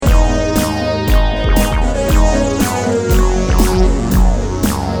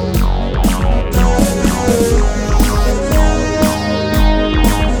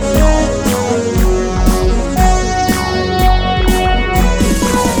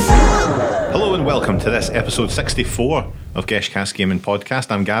welcome to this episode 64 of Geshcast Gaming Podcast.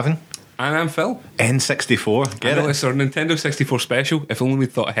 I'm Gavin. And I'm Phil. N64. Get I know, it? it's our Nintendo 64 special. If only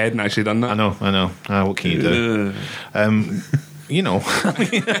we'd thought ahead and actually done that. I know. What can you do? You know.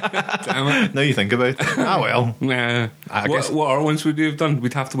 Damn it. Now you think about it. Well. Nah. I guess- What other ones would we have done?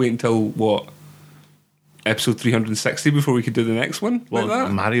 We'd have to wait until, what, episode 360 before we could do the next one? Well, like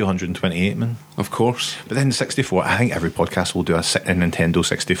that? Mario 128, man. Of course. But then 64, I think every podcast will do a Nintendo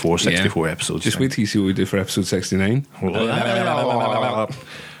 64 episodes. Just wait till you see what we do for episode 69.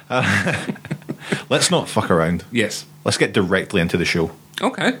 Let's not fuck around. Yes. Let's get directly into the show.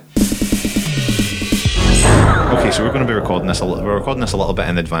 Okay. Okay, so we're going to be recording this. We're recording this a little bit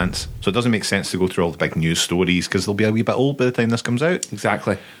in advance, so it doesn't make sense to go through all the big news stories because they'll be a wee bit old by the time this comes out.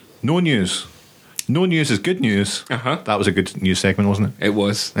 Exactly. No news. No news is good news. Uh-huh. That was a good news segment, wasn't It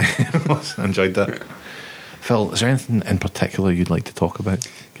was. it? I enjoyed that. Phil, is there anything in particular you'd like to talk about?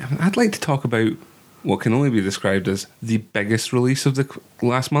 I'd like to talk about what can only be described as the biggest release of the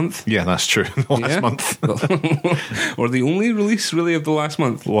last month. Yeah, that's true. Last month. Or the only release, really, of the last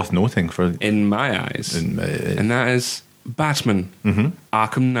month. Worth noting for In my eyes. And that is Batman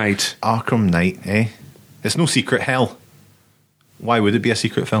Arkham Knight. Arkham Knight, eh? It's no secret, hell. Why would it be a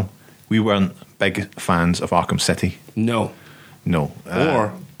secret, Phil? We weren't big fans of Arkham City. No. No.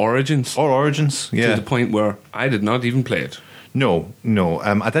 Or Origins. Or Origins, yeah. To the point where I did not even play it. No.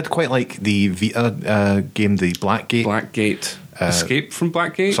 I did quite like the Vita game, the Blackgate. Blackgate. Escape from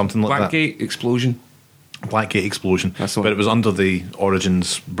Blackgate? something like that. Blackgate Explosion. Blackgate Explosion. That's the one. But it was under the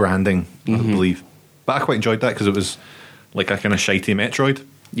Origins branding, I believe. But I quite enjoyed that because it was like a kind of shitey Metroid.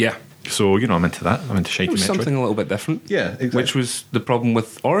 Yeah. So, I'm into that. I'm into shitey It was Metroid. something a little bit different. Yeah, exactly. Which was the problem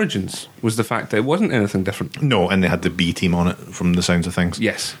with Origins, was the fact that it wasn't anything different. No, and they had the B team on it from the sounds of things.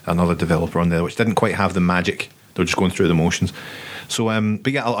 Yes. Another developer on there, which didn't quite have the magic. They were just going through the motions. So,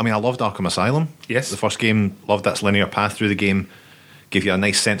 but yeah, I loved Arkham Asylum. Yes. The first game, loved that linear path through the game. Gave you a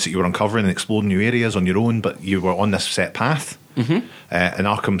nice sense that you were uncovering and exploring new areas on your own, but you were on this set path. Mm-hmm. And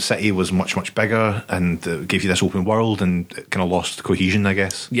Arkham City was much, much bigger and gave you this open world, and it kind of lost cohesion, I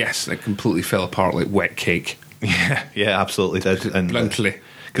guess. Yes, it completely fell apart like wet cake. Yeah, absolutely did. And Bluntly.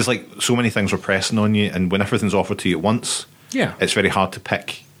 because so many things were pressing on you, and when everything's offered to you at once, Yeah. it's very hard to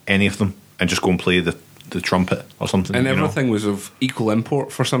pick any of them and just go and play the trumpet or something. And you know? everything was of equal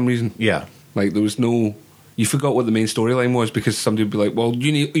import for some reason. Yeah. Like there was no, you forgot what the main storyline was because somebody would be like, "Well,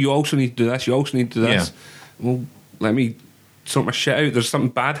 you also need to do this. You also need to do this." Well, let me sort my shit out. There's something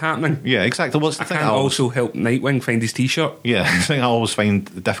bad happening. Yeah, exactly. Well, it's the I thing can't I always, also help Nightwing find his T-shirt. the thing I always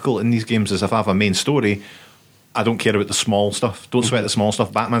find difficult in these games is if I have a main story, I don't care about the small stuff. Don't sweat the small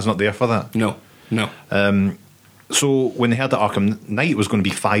stuff. Batman's not there for that. No. So when they heard that Arkham Knight was going to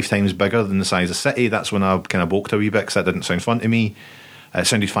be 5 times bigger than the size of City, that's when I kind of balked a wee bit because that didn't sound fun to me. It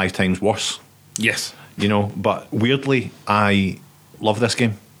sounded 5 times worse. Yes. But weirdly, I love this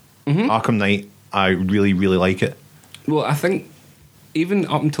game. Arkham Knight, I really, really like it. Well, I think even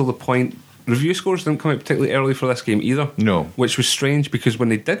up until the point, review scores didn't come out particularly early for this game either. No. Which was strange because when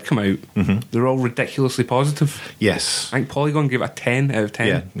they did come out, they were all ridiculously positive. Yes. I think Polygon gave it a 10 out of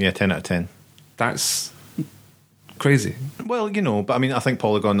 10. Yeah, 10 out of 10. That's crazy. Well, but I think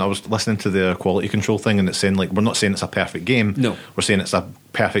Polygon, I was listening to their quality control thing and it's saying, we're not saying it's a perfect game. No. We're saying it's a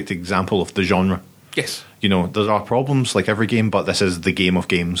perfect example of the genre. Yes. There are problems like every game, but this is the game of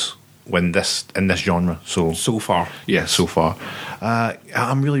games in this genre. So far. yeah, so far.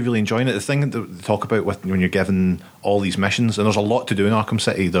 I'm really, really enjoying it. The thing that they talk about when you're given all these missions, and there's a lot to do in Arkham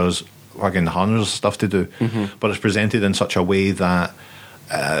City, there's again hundreds of stuff to do, but it's presented in such a way that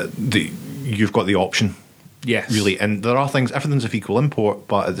you've got the option. Yes. Really, and there are things, everything's of equal import,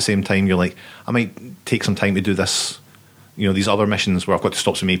 but at the same time you're like, I might take some time to do this, these other missions where I've got to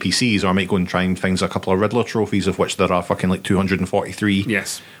stop some APCs, or I might go and try and find a couple of Riddler trophies, of which there are fucking 243.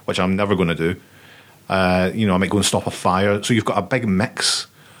 Yes. Which I'm never going to do. I might go and stop a fire. So you've got a big mix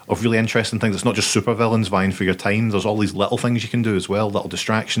of really interesting things. It's not just supervillains vying for your time. There's all these little things you can do as well, little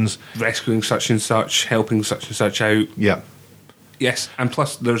distractions. Rescuing such and such, helping such and such out. Yeah. Yes, and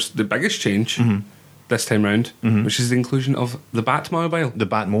plus there's the biggest change this time round, which is the inclusion of the Batmobile. The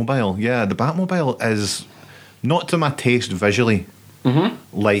Batmobile. Yeah, the Batmobile is not to my taste visually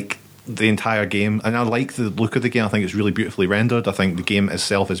like the entire game. And I like the look of the game. I think it's really beautifully rendered. I think the game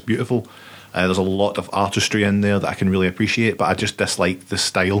itself is beautiful. There's a lot of artistry in there that I can really appreciate, but I just dislike the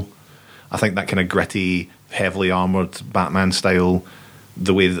style. I think that kind of gritty, heavily armoured Batman style,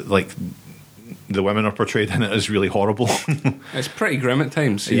 the way that the women are portrayed in it is really horrible. It's pretty grim at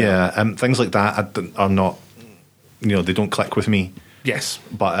times. Yeah, things like that are not, they don't click with me. Yes.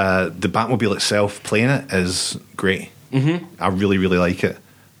 But the Batmobile itself, playing it is great. I really, really like it.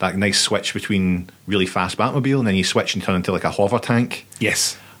 that nice switch between really fast Batmobile, and then you switch and turn into like a hover tank.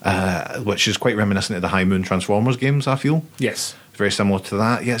 Yes. Which is quite reminiscent of the High Moon Transformers games, I feel. Yes. Very similar to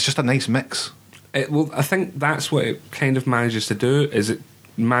that. Yeah, it's just a nice mix. Well, I think that's what it kind of manages to do, is it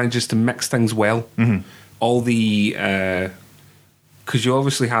manages to mix things well. All the... because you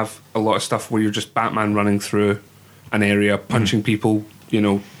obviously have a lot of stuff where you're just Batman running through an area, punching people,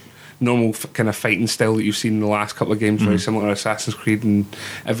 normal kind of fighting style that you've seen in the last couple of games, very similar to Assassin's Creed and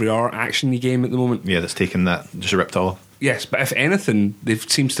every other action game at the moment. Yeah, that's taken that, just ripped off. Yes, but if anything, they've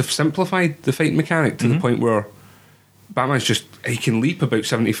seems to have simplified the fight mechanic to the point where Batman's he can leap about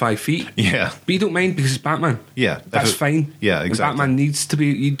 75 feet. Yeah. But you don't mind because it's Batman. Yeah. That's fine. Yeah, exactly. And Batman needs to be,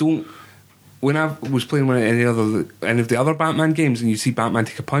 you don't, when I was playing any of the other Batman games and you see Batman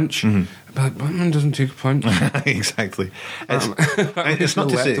take a punch, I'd be like, Batman doesn't take a punch. Exactly. It's not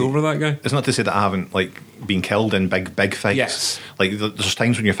to say over that guy. It's not to say that I haven't been killed in big fights. Yes. There's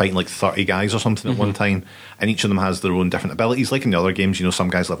times when you're fighting 30 guys or something at one time, and each of them has their own different abilities. Like in the other games,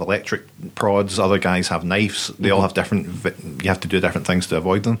 some guys have electric prods, other guys have knives. They all have different. You have to do different things to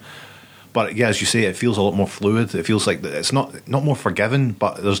avoid them. But yeah, as you say, it feels a lot more fluid. It feels like it's not more forgiving,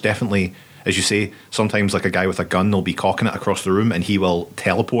 but there's definitely, as you say, sometimes like a guy with a gun will be cocking it across the room and he will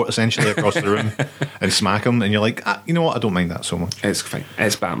teleport essentially across the room and smack him, and you're like, you know what, I don't mind that so much. It's fine.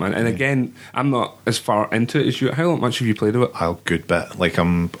 It's Batman. And again, I'm not as far into it as you. How much have you played of it? A good bit. I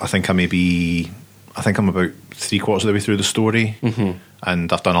think I'm about 3/4 of the way through the story,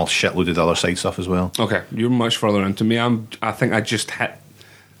 and I've done a shitload of the other side stuff as well. Okay, you're much further into me. I think I just hit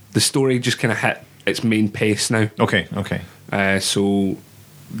the story, just kind of hit its main pace now. Okay. So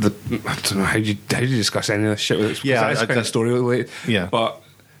I don't know how do you discuss any of this shit with it. Yeah, it's kind of story related. Yeah, but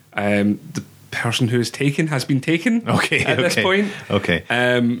the person who is taken has been taken. Okay, at this point. Okay.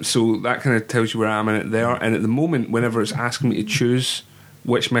 So that kind of tells you where I am in it there. And at the moment, whenever it's asking me to choose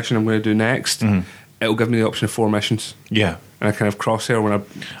which mission I'm going to do next, it'll give me the option of 4 missions. Yeah, and I kind of crosshair when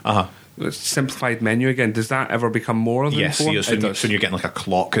I. Simplified menu again. Does that ever become more than 4? Yes, soon you're getting like a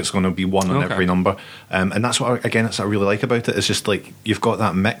clock. It's going to be 1 on every number, and that's what that's what I really like about it. It's just like you've got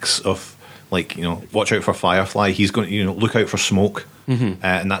that mix of watch out for Firefly. He's going to look out for smoke,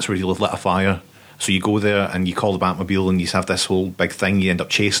 and that's where he'll have lit a fire. So you go there and you call the Batmobile, and you have this whole big thing. You end up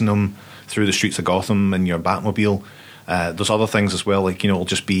chasing him through the streets of Gotham in your Batmobile. There's other things as well, it'll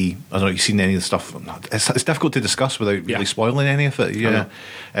just be, I don't know, you've seen any of the stuff. It's difficult to discuss without really spoiling any of it. Yeah,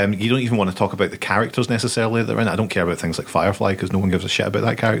 you don't even want to talk about the characters necessarily that are in it. I don't care about things like Firefly because no one gives a shit about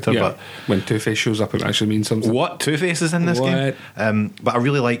that character. Yeah. But when Two-Face shows up, it actually means something. What? Two-Face is in this game? But I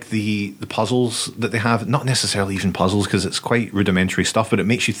really like the puzzles that they have. Not necessarily even puzzles because it's quite rudimentary stuff, but it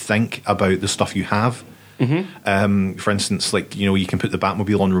makes you think about the stuff you have. For instance, you can put the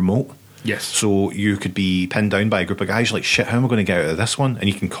Batmobile on remote. Yes. So you could be pinned down by a group of guys. You're like, shit, how am I going to get out of this one? And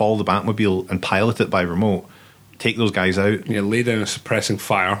you can call the Batmobile and pilot it by remote, take those guys out. Yeah, lay down a suppressing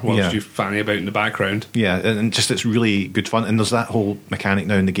fire whilst you fanny about in the background. Yeah, and just it's really good fun. And there's that whole mechanic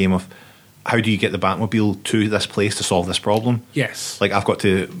now in the game of how do you get the Batmobile to this place to solve this problem? Yes. I've got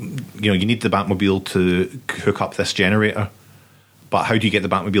to, you need the Batmobile to hook up this generator. But how do you get the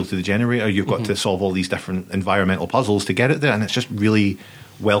Batmobile to the generator? You've got to solve all these different environmental puzzles to get it there, and it's just really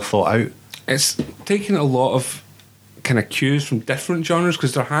well thought out. It's taken a lot of kind of cues from different genres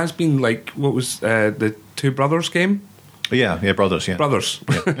because there has been what was the Two Brothers game? Yeah, Brothers, yeah. Brothers.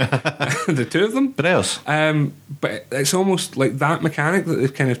 Yeah. The two of them? Brothers. But it's almost like that mechanic that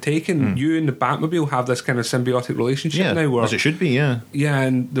they've kind of taken. You and the Batmobile have this kind of symbiotic relationship now. Where, as it should be, yeah. Yeah,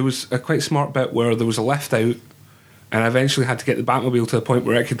 and there was a quite smart bit where there was a lift out, and I eventually had to get the Batmobile to the point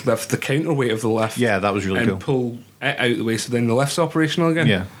where it could lift the counterweight of the lift. Yeah, that was really cool. And pull it out of the way so then the lift's operational again.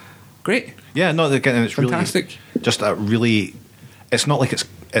 Yeah. Great. Yeah, no, again, it's fantastic. Really just a really. It's not like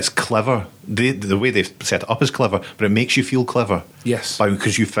it's clever. The way they've set it up is clever, but it makes you feel clever. Yes.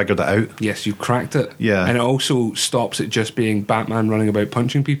 Because you figured it out. Yes, you cracked it. Yeah. And it also stops it just being Batman running about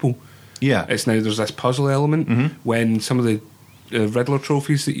punching people. Yeah. It's now there's this puzzle element when some of the Riddler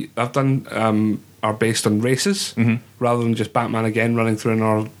trophies that I've done are based on races rather than just Batman again running through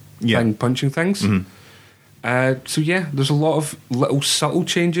another thing punching things. So there's a lot of little subtle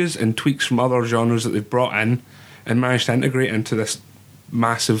changes and tweaks from other genres that they've brought in and managed to integrate into this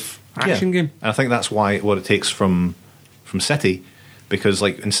massive action game. And I think that's what it takes from City, because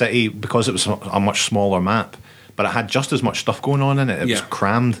in City, because it was a much smaller map, but it had just as much stuff going on in it. It was Yeah.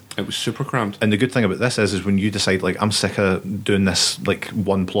 crammed. It was super crammed. And the good thing about this is when you decide, like, I'm sick of doing this, like,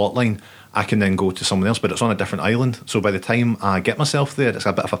 one plot line, I can then go to someone else, but it's on a different island. So by the time I get myself there, it's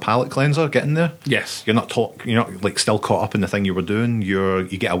a bit of a palate cleanser getting there. Yes. You're not like still caught up in the thing you were doing. You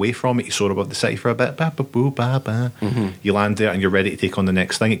get away from it. You soar above the city for a bit. Ba, ba, boo, ba, ba. You land there and you're ready to take on the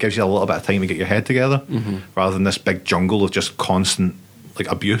next thing. It gives you a little bit of time to get your head together, rather than this big jungle of just constant like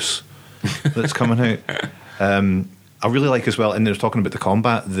abuse that's coming out. I really like as well, and they're talking about the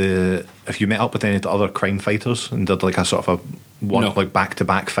combat. If you met up with any of the other crime fighters and did like a sort of No. like back to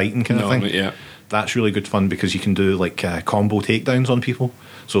back fighting kind of No, thing, not yet. that's really good fun because you can do like combo takedowns on people.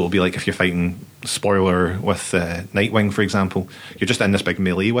 So it'll be like if you're fighting, spoiler, with Nightwing, for example, you're just in this big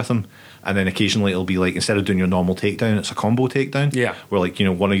melee with him, and then occasionally it'll be like, instead of doing your normal takedown, it's a combo takedown. Yeah. Where like,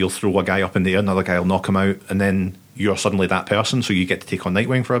 one of you'll throw a guy up in the air, another guy will knock him out, and then you're suddenly that person, so you get to take on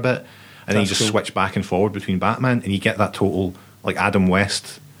Nightwing for a bit, and then you That's just cool. switch back and forward between Batman, and you get that total like Adam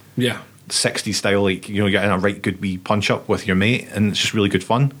West Yeah. 60s style, like, you're getting a right good wee punch up with your mate, and it's just really good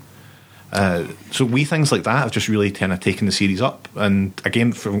fun. So wee things like that have just really kind of taken the series up, and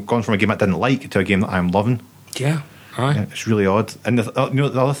gone from a game I didn't like to a game that I'm loving. Yeah. Aye. Yeah, it's really odd. And the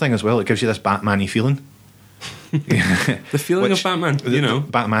other thing as well, it gives you this Batman-y feeling. The feeling of Batman,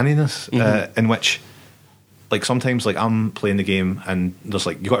 Batmaniness, in which, like, sometimes, like, I'm playing the game and there's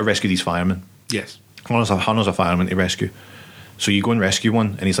like, you got to rescue these firemen. Yes. Hunter's a fireman to rescue. So you go and rescue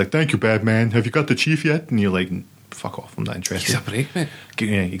one, and he's like, "Thank you, Batman. Have you got the chief yet?" And you're like, "Fuck off, I'm not interested." He's a break, mate.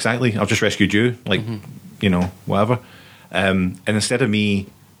 Yeah, exactly. I've just rescued you, like, whatever. And instead of me,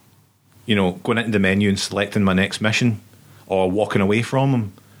 going into the menu and selecting my next mission or walking away from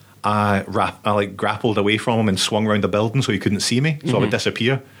him, I grappled away from him and swung around the building so he couldn't see me. So I would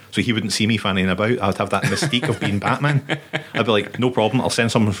disappear, so he wouldn't see me fanning about. I would have that mystique of being Batman. I'd be like, "No problem, I'll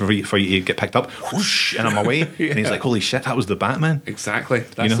send someone for you to get picked up," whoosh, and I'm away. Yeah. And he's like, "Holy shit, that was the Batman." Exactly.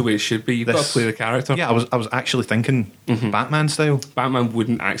 That's the way it should be. You've got to play the character. Yeah, I was actually thinking Batman style. Batman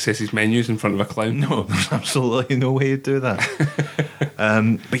wouldn't access his menus in front of a clown. No, there's absolutely no way to do that.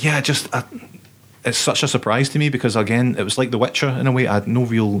 But yeah, it's such a surprise to me because, again, it was like The Witcher in a way. I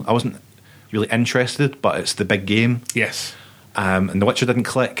wasn't really interested, but it's the big game. Yes. And The Witcher didn't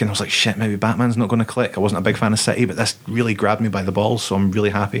click, and I was like, shit, maybe Batman's not going to click. I wasn't a big fan of City, but this really grabbed me by the balls, so I'm really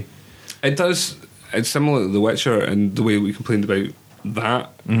happy. It does. It's similar to The Witcher and the way we complained about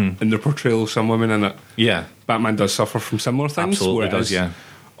that and the portrayal of some women in it. Yeah. Batman does suffer from similar things. Absolutely whereas does, yeah.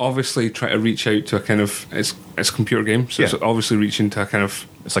 Obviously, try to reach out to a kind of it's a computer game, so it's Yeah. obviously reaching to a kind of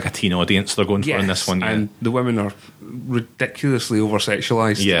It's like a teen audience they're going for in this one. Yeah. and the women are ridiculously over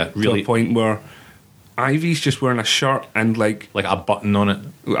sexualized. Yeah, to really. a point where Ivy's just wearing a shirt and like a button on it.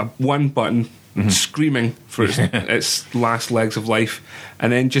 one button, screaming for its last legs of life,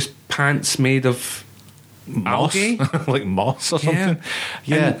 and then just pants made of Moss. algae. Like moss or Yeah, something.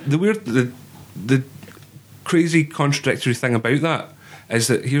 Yeah. And the crazy contradictory thing about that is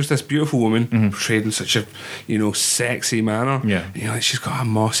that here's this beautiful woman portrayed in such a sexy manner. Yeah. She's got a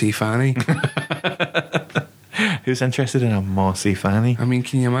mossy fanny. Who's interested in a mossy fanny? I mean,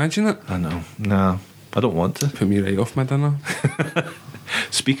 can you imagine it? I know. No, I don't want to. Put me right off my dinner.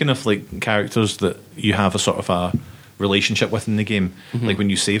 Speaking of like characters that you have a sort of a relationship with in the game, like when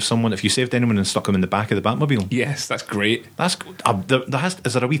you save someone, if you saved anyone and stuck them in the back of the Batmobile, Yes, that's great. that's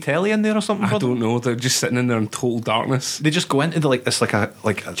is there a wee telly in there or something? I don't know. They're just sitting in there in total darkness. They just go into the it's like a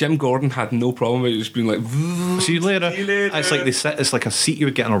Jim Gordon had no problem with it just being like, see you later. See you later. It's like it's like a seat you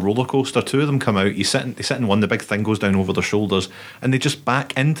would get on a roller coaster. Two of them come out. They sit in one. The big thing goes down over their shoulders, and they just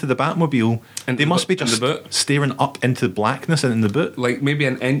back into the Batmobile. And They the must be boot- and just the boot. staring up into blackness and in the boot. like maybe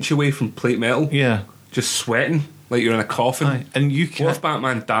an inch away from plate metal, Yeah, just sweating like you're in a coffin. aye. And you What can, if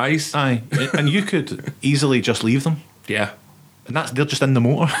Batman dies? aye, and you could easily just leave them. Yeah. And they're just in the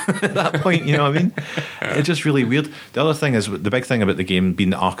motor at that point, you know what I mean? It's just really weird. The other thing is, the big thing about the game being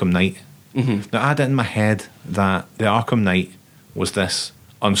the Arkham Knight. Now, I had it in my head that the Arkham Knight was this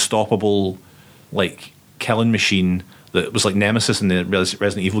unstoppable, like, killing machine that was like Nemesis in the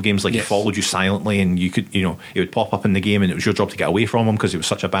Resident Evil games. Like, he Yes. followed you silently, and you could, it would pop up in the game, and it was your job to get away from him because he was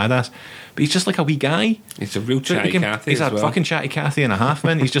such a badass. But he's just like a wee guy. It's a real Throughout chatty the game, Cathy he's as a well. fucking chatty Cathy and a half,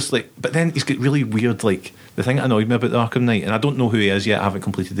 man. He's just like, but then he's got really weird, like, the thing that annoyed me about the Arkham Knight, and I don't know who he is yet, I haven't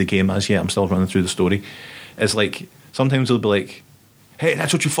completed the game as yet, I'm still running through the story, is like, sometimes he'll be like, "Hey,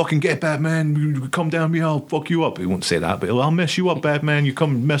 that's what you fucking get, Batman. You come down here, I'll fuck you up." He won't say that, but I'll mess you up, Batman. You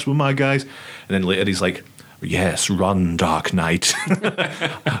come mess with my guys. And then later he's like, "Yes, run, Dark Knight,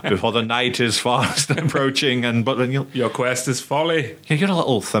 before the night is fast approaching." And but then Your quest is folly. you're a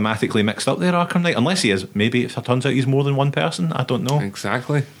little thematically mixed up there, Arkham Knight. Unless he is, maybe if it turns out he's more than one person, I don't know.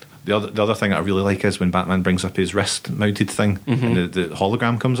 Exactly. The other thing I really like is when Batman brings up his wrist mounted thing and the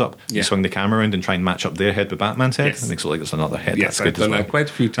hologram comes up. Yeah. You swing the camera around and try and match up their head with Batman's head. Yes. It makes it look like it's another head. Yes, That's I've good as done well. that quite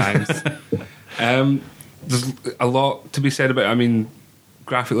a few times. There's a lot to be said about it. I mean,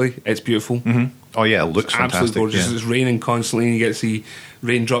 graphically, it's beautiful. Oh yeah, it looks Absolutely fantastic. gorgeous. Yeah. It's raining constantly, and you get to see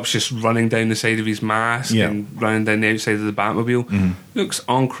raindrops just running down the side of his mask Yeah. and running down the outside of the Batmobile. Looks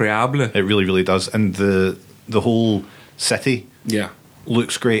incredible. It really, really does. And the whole city Yeah.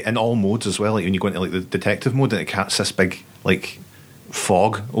 looks great in all modes as well. Like when you go into like the detective mode, and it casts this big like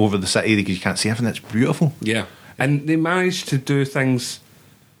fog over the city because you can't see everything. It's beautiful. Yeah. And they managed to do things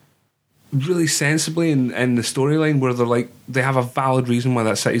really sensibly in the storyline where they're like, they have a valid reason why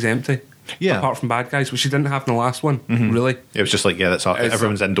that city's empty. Yeah. Apart from bad guys, which you didn't have in the last one, really. It was just like, yeah, that's all, It's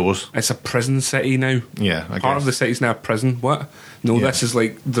everyone's indoors. It's a prison city now. Yeah, I Part guess. of the city's now a prison. What? No, Yeah. this is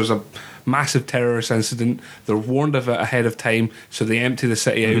like, there's a massive terrorist incident. They're warned of it ahead of time, so they empty the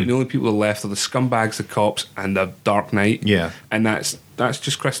city out. And the only people who are left are the scumbags, the cops, and the Dark Knight. Yeah. And that's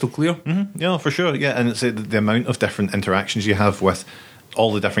just crystal clear. Yeah, for sure. Yeah, and it's the amount of different interactions you have with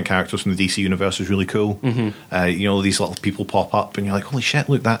all the different characters from the DC universe is really cool. You know, these little people pop up, and you're like, holy shit!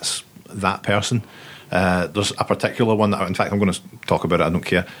 Look, that's that person. There's a particular one that, in fact, I'm going to talk about it. I don't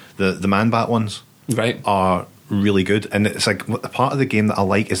care. The Man-Bat ones Right. are really good, and it's like the part of the game that I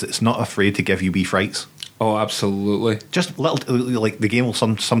like is it's not afraid to give you wee frights. Oh, absolutely. Just little, like the game will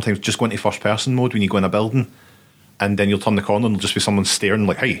sometimes just go into first person mode when you go in a building, and then you'll turn the corner and there'll just be someone staring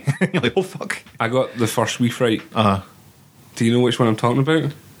like, hey. You're like, oh fuck. I got the first wee fright. Uh-huh. Do you know which one I'm talking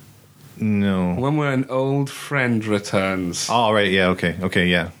about? No. When when an old friend returns. Oh, right, yeah, okay,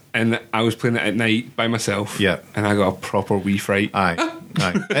 yeah. And I was playing it at night by myself. Yeah. And I got a proper wee fright. Aye.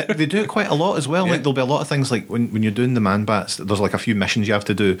 They do it quite a lot as well. Yeah. Like there'll be a lot of things like when you're doing the Man-Bats, there's like a few missions you have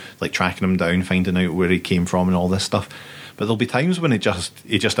to do, like tracking him down, finding out where he came from and all this stuff. But there'll be times when he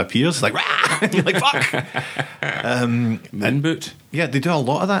just appears like, rah! And you're like, fuck. Min boot. Yeah, they do a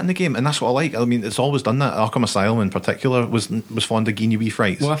lot of that in the game, and that's what I like. I mean, it's always done that. Arkham Asylum in particular was fond of giving you wee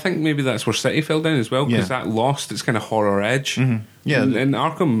frights. Well, I think maybe that's where City fell down as well, because Yeah. that lost its kind of horror edge. Yeah. And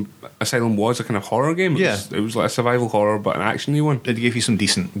Arkham Asylum was a kind of horror game. It was like a survival horror, but an action-y one. It gave you some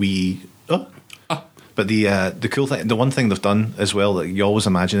decent wee. But the cool thing, the one thing they've done as well that you always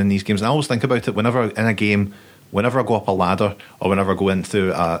imagine in these games, and I always think about it whenever in a game, whenever I go up a ladder or whenever I go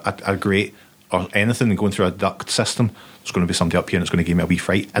into a grate or anything and going through a duct system, there's going to be somebody up here and it's going to give me a wee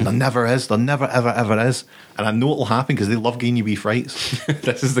fright. And there never is. There never, ever, ever is. And I know it'll happen because they love giving you wee frights.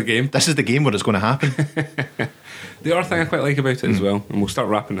 This is the game. This is the game where it's going to happen. The other thing I quite like about it as well, and we'll start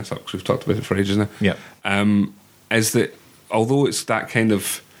wrapping this up because we've talked about it for ages now, Yeah. is that although it's that kind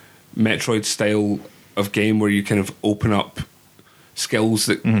of Metroid style of game where you kind of open up skills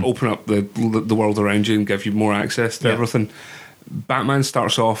that open up the world around you and give you more access to Yeah. everything, Batman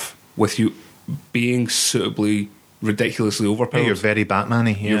starts off with you being suitably ridiculously overpowered. Hey, you're very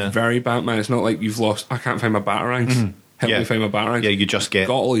Batman-y. You're Yeah. very Batman. It's not like you've lost, I can't find my Batarangs. Help Yeah. me find my Batarangs. Yeah, you just get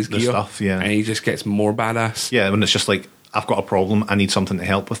got all his the gear stuff, yeah. and he just gets more badass. Yeah, when it's just like, I've got a problem, I need something to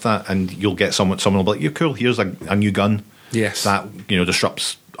help with that, and you'll get someone will be like, you're cool, here's a new gun. Yes. That,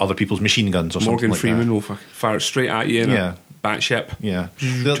 disrupts other people's machine guns or Morgan something like Freeman that. will fire it straight at you in Yeah. a batship. Yeah.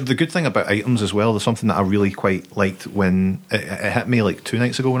 The good thing about items as well, there's something that I really quite liked when it hit me like 2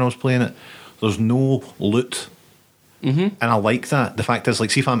 nights ago when I was playing it. There's no loot. And I like that. The fact is, like,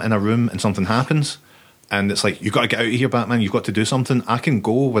 see if I'm in a room and something happens, and it's like, you've got to get out of here, Batman, you've got to do something. I can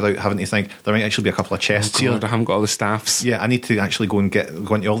go without having to think, there might actually be a couple of chests here. God, I haven't got all the staffs. Yeah, I need to actually go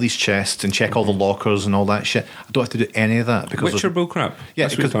into all these chests and check all the lockers and all that shit. I don't have to do any of that because Witcher bullcrap. yeah,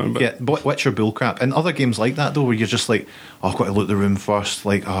 That's what you're talking about. Witcher bullcrap. And other games like that though, where you're just like, oh, I've got to loot the room first.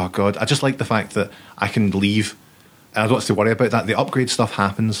 Like, oh god, I just like the fact that I can leave and I don't have to worry about that. The upgrade stuff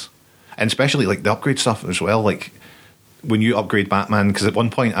happens, and especially like the upgrade stuff as well. Like when you upgrade Batman, because at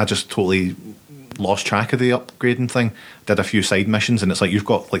one point I just totally lost track of the upgrading thing. Did a few side missions, and it's like you've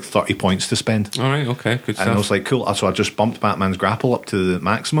got like 30 points to spend. All right, okay, good stuff. And I was like, cool. So I just bumped Batman's grapple up to the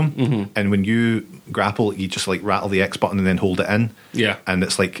maximum. And when you grapple, you just like rattle the X button and then hold it in. Yeah. And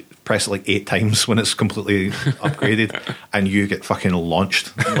it's like, press it like 8 times when it's completely upgraded. And you get fucking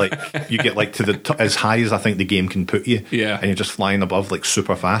launched. Like, you get like to the as high as I think the game can put you. Yeah. And you're just flying above like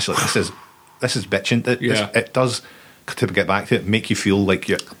super fast. You're like, this is bitching. It does, to get back to it, make you feel like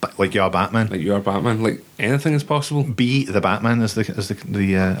you're a Batman. Like you are Batman. Like anything is possible. Be the Batman, as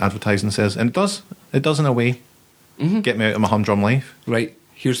the advertising says, and it does in a way. Get me out of my humdrum life. Right.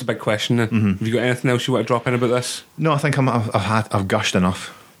 Here's the big question then. Have you got anything else you want to drop in about this? No, I think I've gushed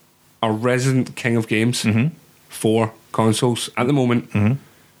enough. Our resident king of games for consoles at the moment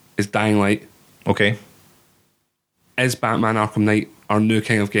is Dying Light. Okay. Is Batman Arkham Knight our new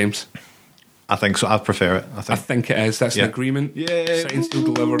king of games. I think so. I prefer it. I think it is. That's Yeah. an agreement. Yeah. Signed,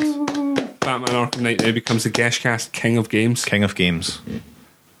 sealed, delivered. Batman Arkham Knight now becomes the Geshcast king of games. King of games.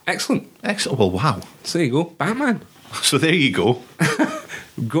 Excellent. Excellent. Well, wow. So there you go. Batman. So there you go.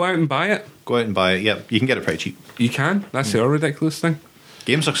 Go out and buy it. Go out and buy it. Yep, you can get it pretty cheap. You can. That's the other ridiculous thing.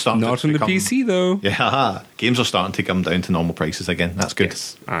 Games are starting Not to on the become, PC though. Yeah, games are starting to come down to normal prices again. That's good.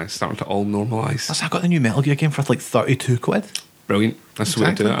 Yes. It's starting to all normalise. I got the new Metal Gear game for like 32 quid. Brilliant. That's the way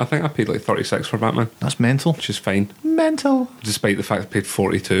to do it. Exactly. I think I paid like 36 for Batman, That's mental. which is fine. Mental. Despite the fact I paid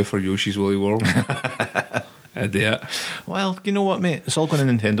 42 for Yoshi's Woolly World. Idiot. Well, you know what, mate? It's all going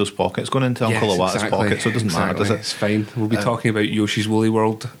in Nintendo's pocket. It's going into Uncle Iwata's pocket, so it doesn't matter, does it? It's fine. We'll be talking about Yoshi's Woolly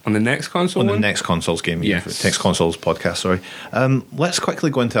World on the next console On the one. next consoles game, Yes. next consoles podcast. Sorry. Let's quickly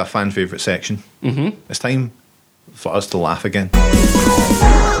go into a fan favorite section. Mm-hmm. It's time for us to laugh again.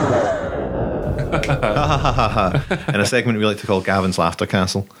 In a segment we like to call Gavin's Laughter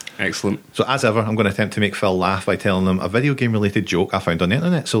Castle. Excellent. So as ever, I'm going to attempt to make Phil laugh by telling him a video game related joke I found on the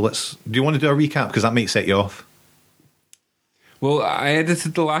internet. So do you want to do a recap? Because that might set you off. Well, I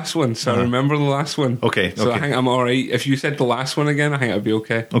edited the last one, so I remember the last one. Okay, So okay. I think I'm alright. If you said the last one again, I think I'd be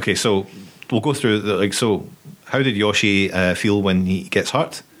okay. Okay, so we'll go through so how did Yoshi feel when he gets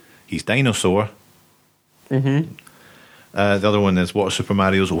hurt? He's dinosaur. Mm-hmm. The other one is what are Super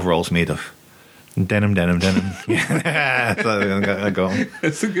Mario's overalls made of? Denim. Yeah, I got him.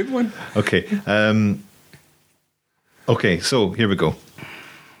 It's a good one. Okay. Okay, so here we go.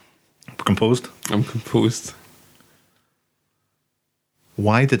 Composed. I'm composed.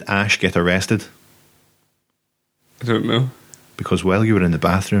 Why did Ash get arrested? I don't know. Because while you were in the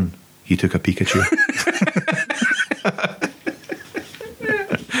bathroom, he took a Pikachu.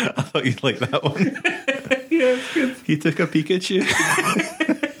 I thought you'd like that one. Yeah, it's good. He took a Pikachu.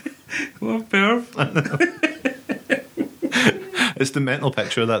 What perv? It's the mental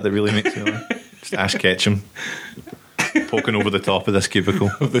picture of that really makes me laugh. Just Ash Ketchum poking over the top of this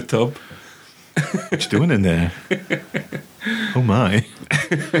cubicle. Of the tub. What you doing in there? Oh my.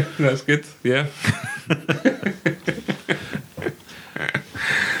 That's good. Yeah.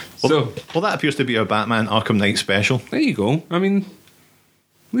 So, Well, that appears to be our Batman Arkham Knight special. there you go. I mean,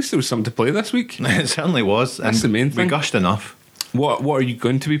 at least there was something to play this week. It certainly was. That's the main We thing. gushed enough. What are you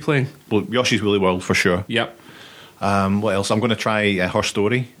going to be playing? Well, Yoshi's Woolly World for sure. Yep. What else? I'm going to try Her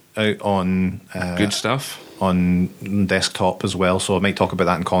Story out on Good stuff. on desktop as well, so I might talk about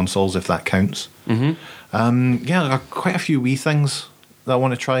that in consoles if that counts. Mm-hmm. Yeah, there are quite a few wee things that I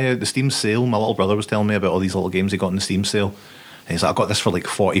want to try out. The Steam sale, my little brother was telling me about all these little games he got in the Steam sale. And he's like, I got this for like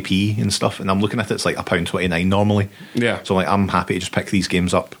 40p and stuff, and I'm looking at it, it's like £1.29 normally. Yeah. So like, I'm happy to just pick these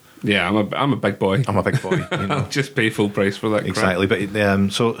games up. Yeah, I'm a big boy. I'm a big boy, you know. I'll just pay full price for that. Exactly,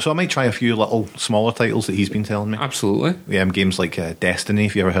 but so I might try a few little smaller titles that he's been telling me. Crap. Absolutely. Games like Destiny,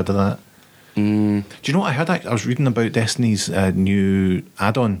 if you ever heard of that. Do you know what I heard? I was reading about Destiny's new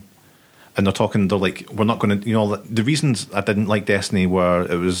add-on, and they're like, we're not going to, you know, the reasons I didn't like Destiny were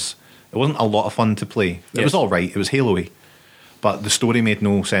it wasn't a lot of fun to play. It Yes. was all right. It was Halo-y, but the story made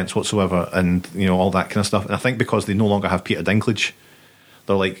no sense whatsoever, and you know all that kind of stuff. And I think because they no longer have Peter Dinklage,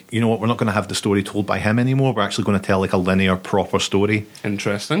 they're like, you know what, we're not going to have the story told by him anymore. We're actually going to tell like a linear, proper story.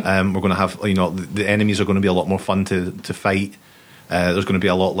 Interesting. We're going to have, you know, the enemies are going to be a lot more fun to fight. There's going to be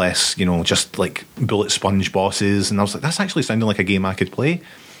a lot less, you know, just like bullet sponge bosses. And I was like, that's actually sounding like a game I could play.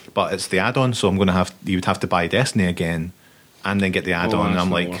 But it's the add-on, so you would have to buy Destiny again and then get the add-on. And that's I'm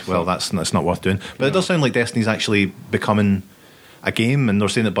not like, worth well, it. that's not worth doing. But it does sound like Destiny's actually becoming a game, and they're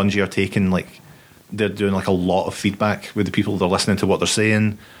saying that Bungie are taking like, they're doing like a lot of feedback with the people. They're listening to what they're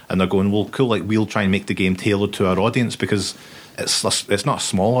saying, and they're going, well, cool, like we'll try and make the game tailored to our audience, because it's not a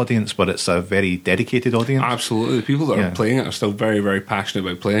small audience, but it's a very dedicated audience. Absolutely. The people that Yeah. are playing it are still very, very passionate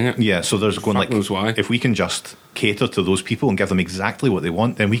about playing it. Yeah, so there's going Fuck like, knows why. if we can just cater to those people and give them exactly what they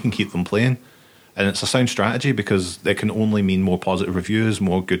want, then we can keep them playing. And it's a sound strategy, because it can only mean more positive reviews,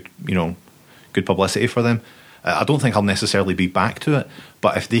 more good, you know, good publicity for them. I don't think I'll necessarily be back to it,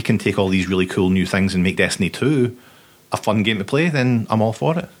 but if they can take all these really cool new things and make Destiny 2 a fun game to play, then I'm all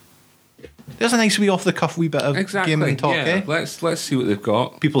for it. There's a nice wee off the cuff wee bit of Exactly. gaming talk, yeah. eh? Let's see what they've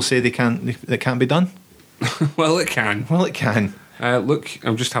got. People say it can't be done. Well, it can. Well, it can. Look,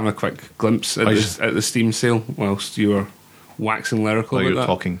 I'm just having a quick glimpse at, Oh, at the Steam sale whilst you were waxing lyrical While about you're that.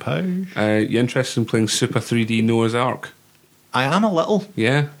 talking pow. You interested in playing Super 3D Noah's Ark? I am a little.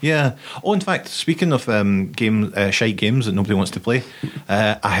 Yeah. Yeah. Oh, in fact, speaking of shite games that nobody wants to play,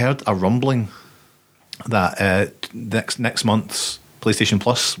 I heard a rumbling that next month's PlayStation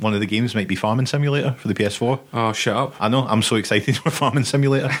Plus, one of the games might be Farming Simulator for the PS4. Oh, shut up. I know, I'm so excited for Farming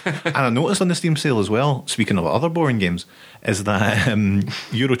Simulator. And I noticed on the Steam sale as well, speaking of other boring games, is that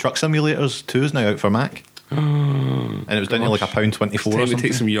Euro Truck Simulators 2 is now out for Mac. And it was down to like £1.24 or Time to something.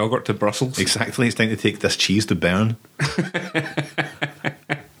 take some yogurt to Brussels. Exactly, it's time to take this cheese to Bern.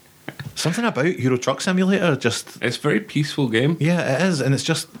 Something about Euro Truck Simulator just... It's a very peaceful game. Yeah, it is, and it's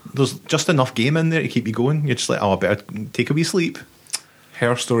just... There's just enough game in there to keep you going. You're just like, oh, I better take a wee sleep.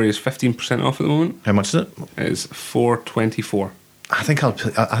 Her Story is 15% off at the moment. How much is it? It's $4.24. I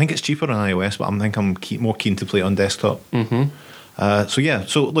think it's cheaper on iOS, but I'm more keen to play it on desktop.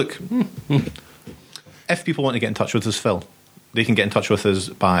 So look, if people want to get in touch with us, Phil, they can get in touch with us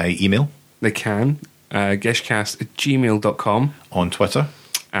by email. They can. Geshcast@gmail.com. On Twitter.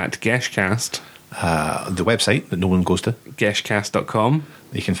 At Geshcast. The website that no one goes to. Geshcast.com.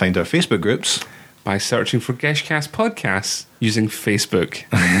 You can find our Facebook groups. By searching for Geshcast Podcasts using Facebook.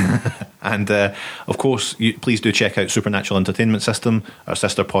 And, of course, please do check out Supernatural Entertainment System, our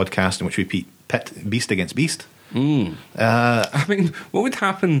sister podcast in which we pit beast against beast. I mean, what would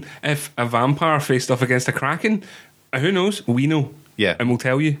happen if a vampire faced off against a kraken? Who knows? We know. Yeah. And we'll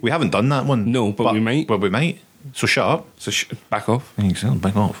tell you. We haven't done that one. No, but we might. But we might. So shut up. So back off. Exactly,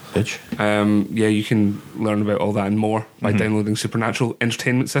 back off, bitch. Yeah, you can learn about all that and more by downloading Supernatural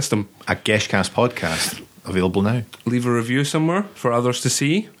Entertainment System. A Geshcast podcast, available now. Leave a review somewhere for others to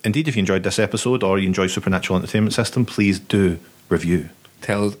see. Indeed, if you enjoyed this episode or you enjoy Supernatural Entertainment System, please do review.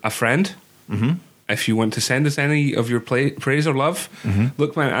 Tell a friend. If you want to send us any of your praise or love.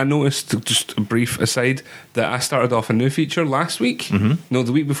 Look, man, I noticed, just a brief aside, that I started off a new feature last week. No,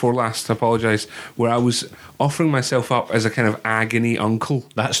 the week before last, I apologise, where I was offering myself up as a kind of agony uncle.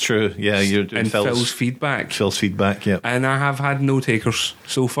 That's true. Yeah, you're doing Phil's feedback. Phil's feedback, yeah. And I have had no takers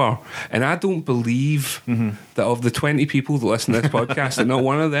so far. And I don't believe that of the 20 people that listen to this podcast, that not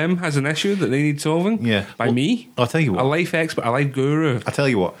one of them has an issue that they need solving. Yeah. By me. I'll tell you what. A life expert, a life guru. I'll tell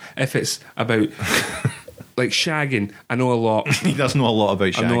you what. If it's about... like shagging, I know a lot. He does know a lot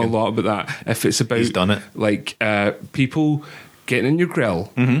about shagging. I know a lot about that. If it's about... He's done it. Like, people getting in your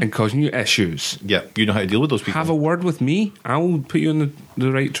grill and causing you issues. Yeah, you know how to deal with those people. Have a word with me. I will put you on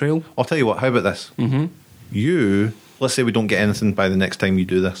the right trail. I'll tell you what, how about this? You, let's say we don't get anything by the next time you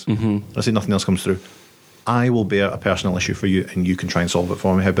do this. Let's say nothing else comes through. I will bear a personal issue for you and you can try and solve it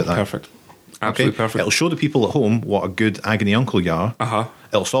for me. How about that? Perfect. Absolutely perfect. It'll show the people at home what a good agony uncle you are.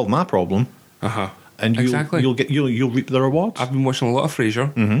 It'll solve my problem. And you'll reap the rewards. I've been watching a lot of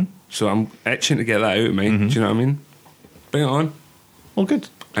Frasier, so I'm itching to get that out of me. Do you know what I mean? Bring it on. Well, good.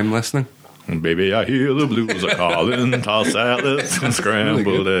 I'm listening. Baby, I hear the blues are calling, tossed salads and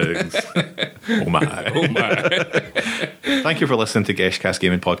scrambled eggs. Oh my. Oh my. Thank you for listening to Geshcast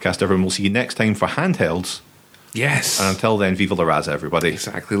Gaming Podcast, everyone. We'll see you next time for handhelds. Yes. And until then, viva la Raz, everybody.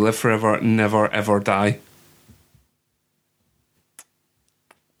 Exactly. Live forever, never ever die.